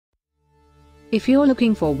If you're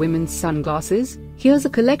looking for women's sunglasses, here's a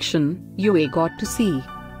collection you got to see.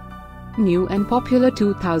 New and popular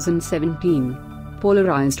 2017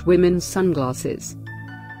 Polarized women's sunglasses.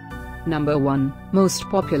 Number 1, Most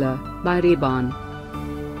Popular, by Ray-Ban.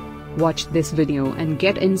 Watch this video and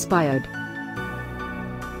get inspired.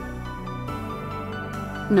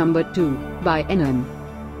 Number 2, by Enem.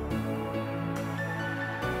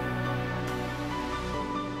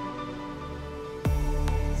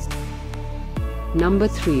 Number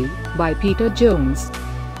 3, by Peter Jones.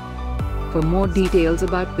 For more details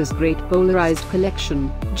about this great polarized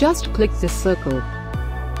collection, just click this circle.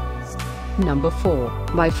 Number 4,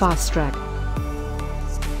 by Fastrack.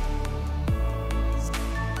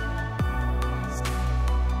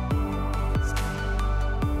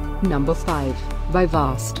 Number 5, by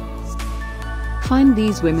Vast. Find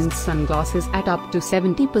these women's sunglasses at up to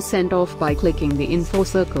 70% off by clicking the info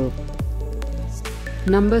circle.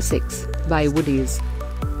 Number 6, by Woodies.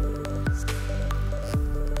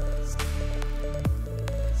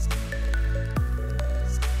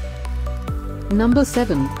 Number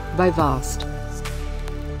 7, by Vast.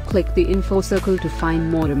 Click the info circle to find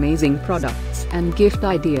more amazing products and gift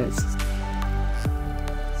ideas.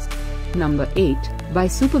 Number 8, by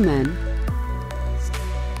Superman.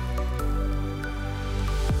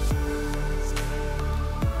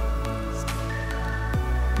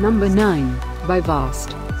 Number 9, by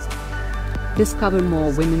Vast. Discover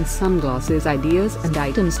more women's sunglasses ideas and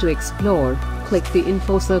items to explore, click the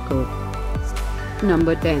info circle.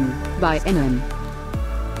 Number 10, by Enem.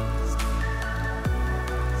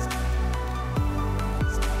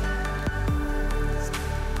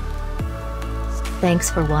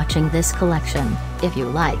 Thanks for watching this collection. If you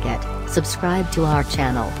like it, subscribe to our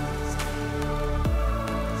channel.